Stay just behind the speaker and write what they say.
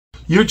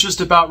You're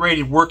just about ready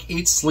to work,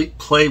 eat, sleep,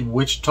 play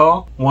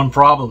Wichita. One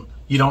problem,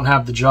 you don't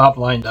have the job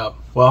lined up.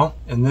 Well,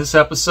 in this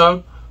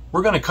episode,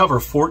 we're going to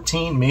cover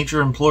 14 major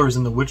employers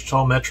in the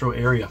Wichita metro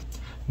area.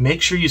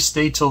 Make sure you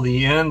stay till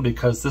the end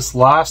because this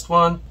last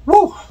one,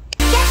 woo!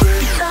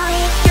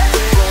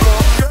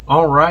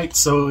 Alright,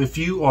 so if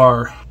you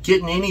are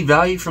getting any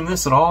value from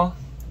this at all,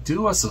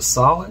 do us a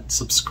solid,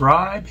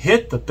 subscribe,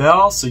 hit the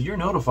bell so you're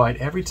notified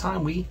every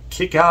time we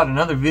kick out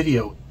another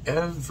video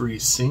every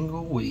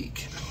single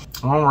week.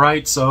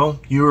 Alright, so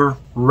you're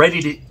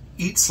ready to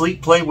eat,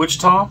 sleep, play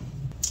Wichita?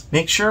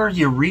 Make sure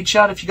you reach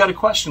out if you got a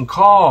question.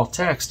 Call,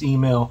 text,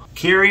 email,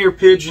 carrier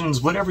pigeons,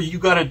 whatever you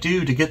got to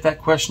do to get that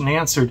question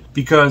answered,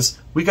 because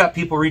we got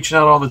people reaching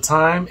out all the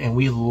time and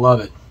we love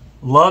it.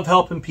 Love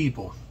helping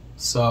people.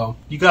 So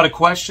you got a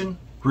question?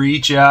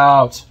 Reach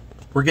out.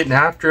 We're getting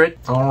after it.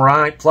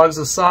 Alright, plugs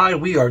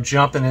aside, we are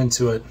jumping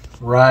into it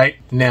right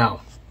now.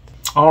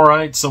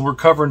 Alright, so we're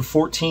covering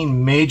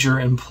 14 major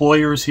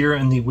employers here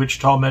in the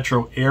Wichita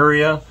metro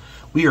area.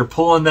 We are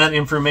pulling that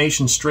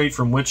information straight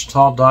from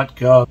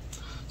wichita.gov.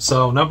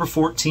 So number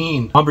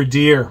 14,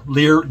 Bombardier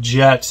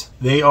Learjet.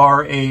 They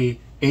are a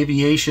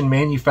aviation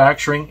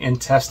manufacturing and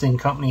testing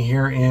company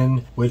here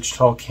in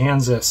Wichita,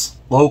 Kansas.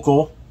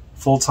 Local,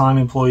 full-time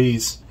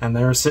employees, and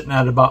they're sitting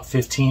at about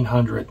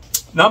 1,500.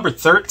 Number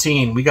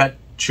 13, we got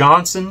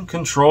Johnson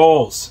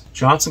Controls.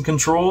 Johnson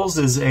Controls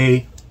is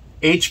a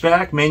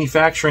HVAC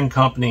manufacturing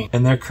company,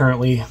 and they're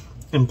currently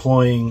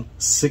employing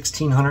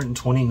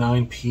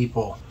 1,629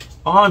 people.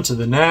 On to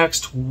the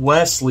next,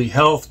 Wesley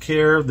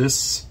Healthcare.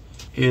 This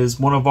is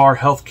one of our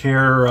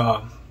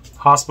healthcare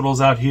hospitals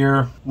out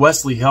here.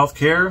 Wesley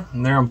Healthcare,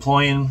 and they're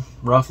employing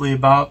roughly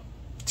about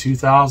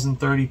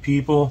 2,030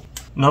 people.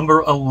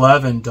 Number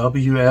 11,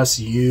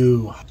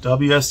 WSU.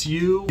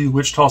 WSU,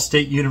 Wichita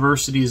State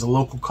University, is a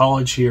local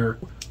college here.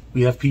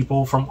 We have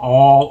people from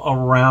all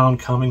around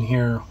coming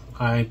here.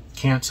 I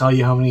can't tell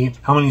you how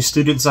many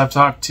students I've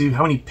talked to,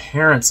 how many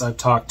parents I've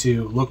talked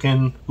to,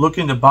 looking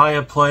to buy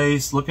a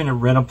place, looking to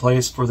rent a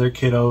place for their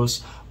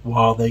kiddos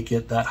while they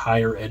get that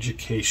higher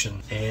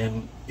education.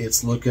 And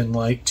it's looking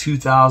like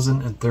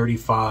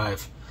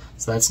 2,035.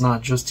 So that's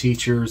not just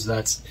teachers,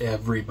 that's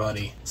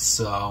everybody.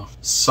 So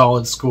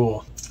solid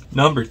school.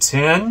 Number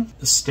 10,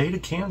 the state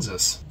of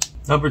Kansas.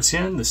 Number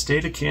 10, the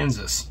state of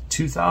Kansas.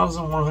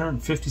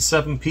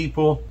 2,157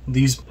 people.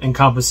 These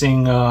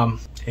encompassing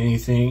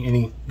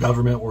any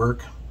government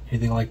work,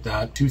 anything like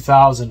that.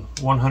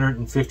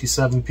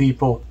 2,157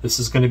 people. This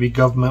is going to be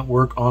government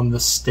work on the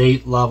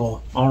state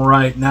level. All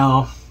right,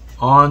 now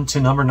on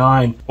to number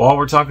 9. While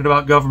we're talking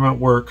about government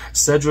work,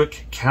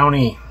 Sedgwick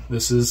County.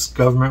 This is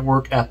government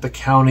work at the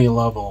county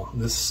level.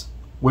 This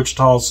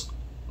Wichita's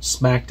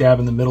smack dab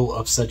in the middle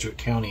of Sedgwick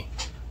County,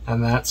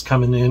 and that's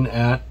coming in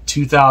at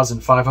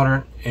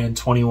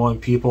 2,521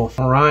 people.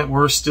 All right,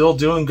 we're still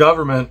doing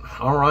government.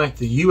 All right,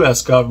 the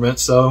U.S. government,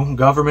 so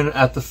government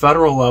at the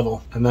federal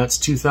level, and that's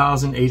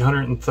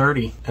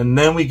 2,830. And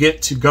then we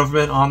get to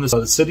government on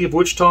the city of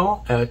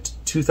Wichita at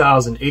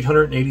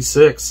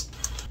 2,886.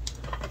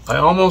 I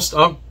almost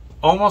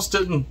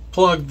didn't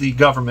plug the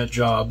government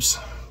jobs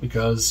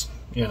because,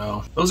 you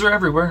know, those are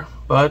everywhere,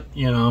 but,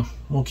 you know,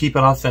 we'll keep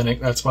it authentic.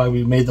 That's why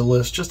we made the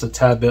list just a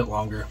tad bit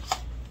longer.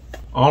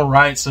 All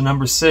right, so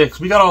number 6,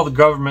 we got all the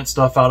government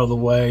stuff out of the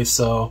way,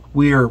 so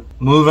we are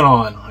moving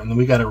on. And then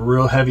we got a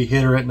real heavy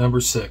hitter at number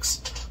 6,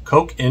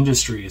 Koch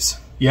Industries.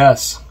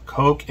 Yes,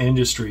 Koch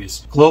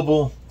Industries.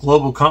 Global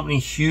company,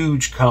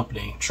 huge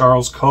company.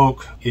 Charles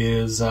Koch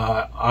is,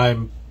 I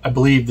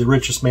believe, the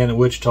richest man in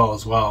Wichita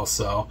as well,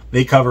 so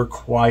they cover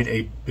quite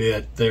a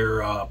bit.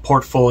 Their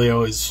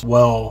portfolio is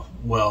well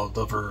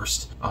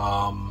diverse.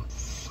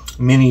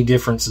 Many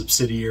different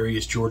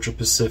subsidiaries, Georgia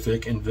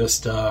Pacific and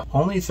Vista.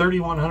 Only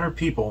 3,100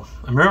 people.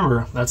 And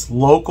remember, that's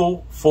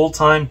local,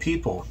 full-time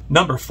people.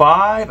 Number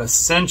 5,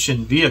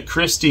 Ascension Via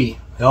Christi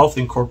Health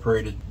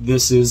Incorporated.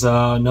 This is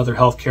another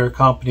healthcare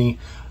company.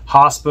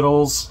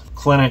 Hospitals,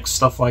 clinics,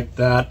 stuff like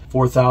that.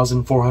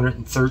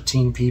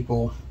 4,413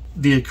 people.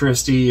 Via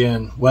Christi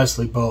and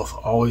Wesley both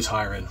always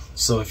hiring.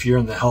 So if you're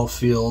in the health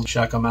field,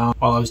 check them out.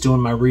 While I was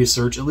doing my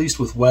research, at least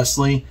with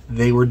Wesley,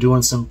 they were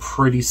doing some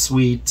pretty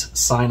sweet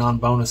sign-on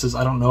bonuses.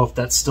 I don't know if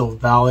that's still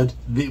valid.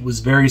 It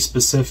was very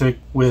specific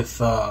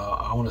with,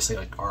 I want to say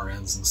like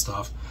RNs and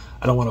stuff.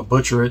 I don't want to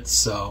butcher it.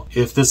 So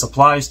if this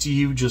applies to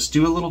you, just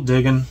do a little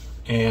digging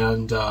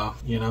and,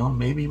 you know,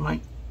 maybe you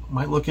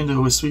might look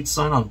into a sweet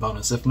sign-on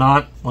bonus. If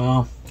not,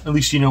 well, at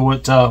least you know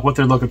what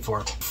they're looking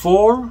for.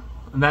 4,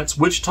 and that's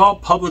Wichita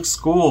Public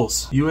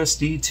Schools,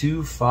 USD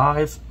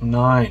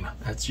 259.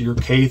 That's your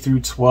K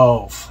through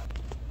 12.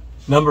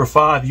 Number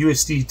 5,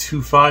 USD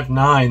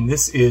 259.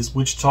 This is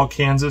Wichita,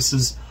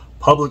 Kansas's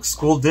public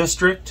school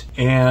district,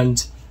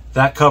 and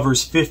that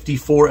covers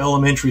 54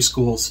 elementary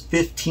schools,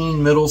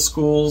 15 middle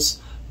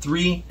schools,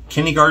 3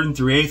 kindergarten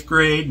through 8th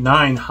grade,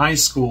 9 high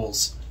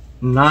schools,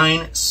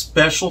 9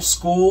 special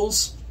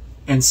schools,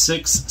 and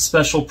 6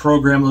 special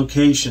program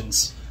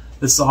locations.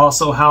 This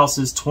also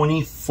houses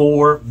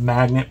 24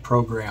 magnet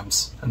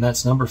programs, and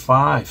that's number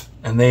 5.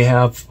 and they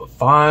have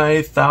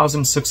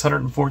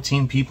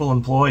 5,614 people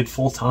employed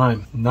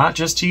full-time, not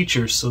just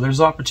teachers, so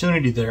there's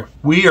opportunity there.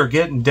 We are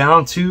getting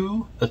down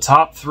to the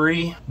top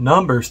three.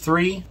 Number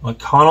 3,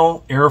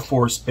 McConnell Air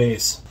Force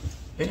Base.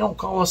 They don't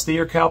call us the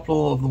air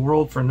capital of the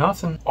world for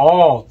nothing.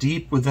 All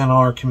deep within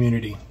our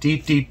community.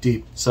 Deep, deep,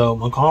 deep. So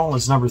McConnell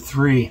is number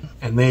 3,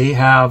 and they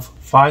have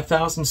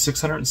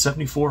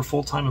 5,674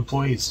 full-time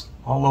employees,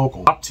 all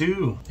local. Top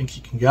 2, think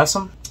you can guess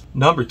them?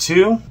 Number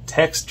 2,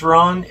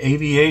 Textron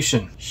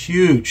Aviation.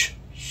 Huge,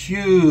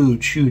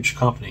 huge, huge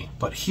company.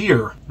 But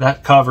here,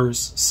 that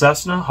covers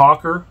Cessna,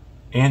 Hawker,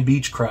 and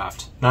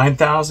Beechcraft.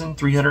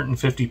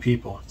 9,350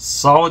 people.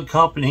 Solid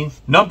company.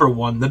 Number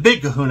 1, the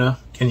big kahuna.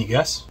 Can you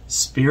guess?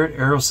 Spirit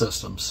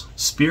Aerosystems.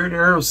 Spirit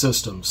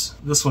Aerosystems.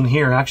 This one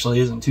here actually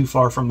isn't too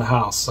far from the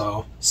house,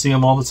 so see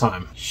them all the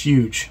time.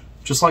 Huge.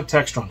 Just like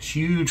Textron.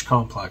 Huge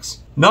complex.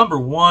 Number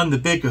 1, the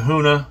big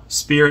kahuna,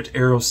 Spirit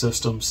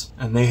Aerosystems,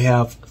 and they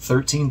have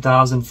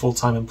 13,000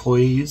 full-time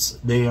employees.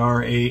 They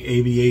are a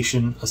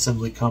aviation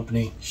assembly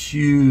company.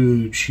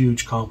 Huge,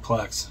 huge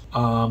complex.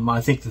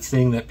 I think the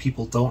thing that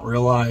people don't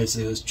realize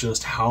is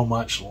just how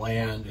much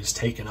land is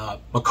taken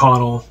up.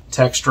 McConnell,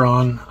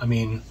 Textron, I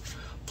mean,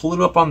 pull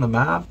it up on the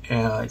map,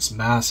 it's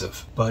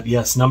massive. But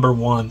yes, number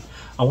 1.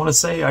 I want to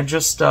say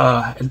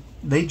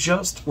they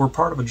just were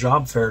part of a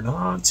job fair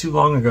not too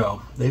long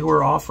ago. They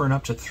were offering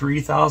up to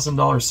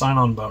 $3,000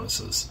 sign-on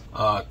bonuses.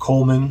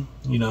 Coleman,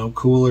 you know,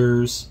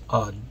 coolers,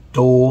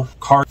 Dole,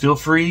 car. Feel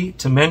free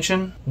to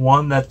mention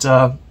one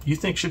that you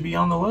think should be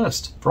on the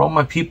list. For all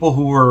my people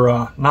who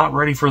are not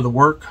ready for the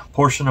work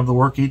portion of the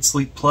work, eat,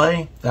 sleep,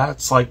 play,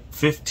 that's like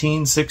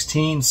 15,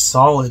 16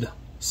 solid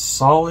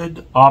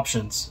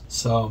options.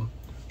 So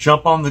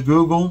jump on the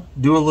Google,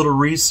 do a little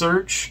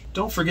research.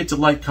 Don't forget to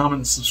like, comment,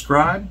 and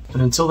subscribe.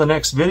 And until the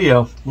next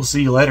video, we'll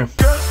see you later.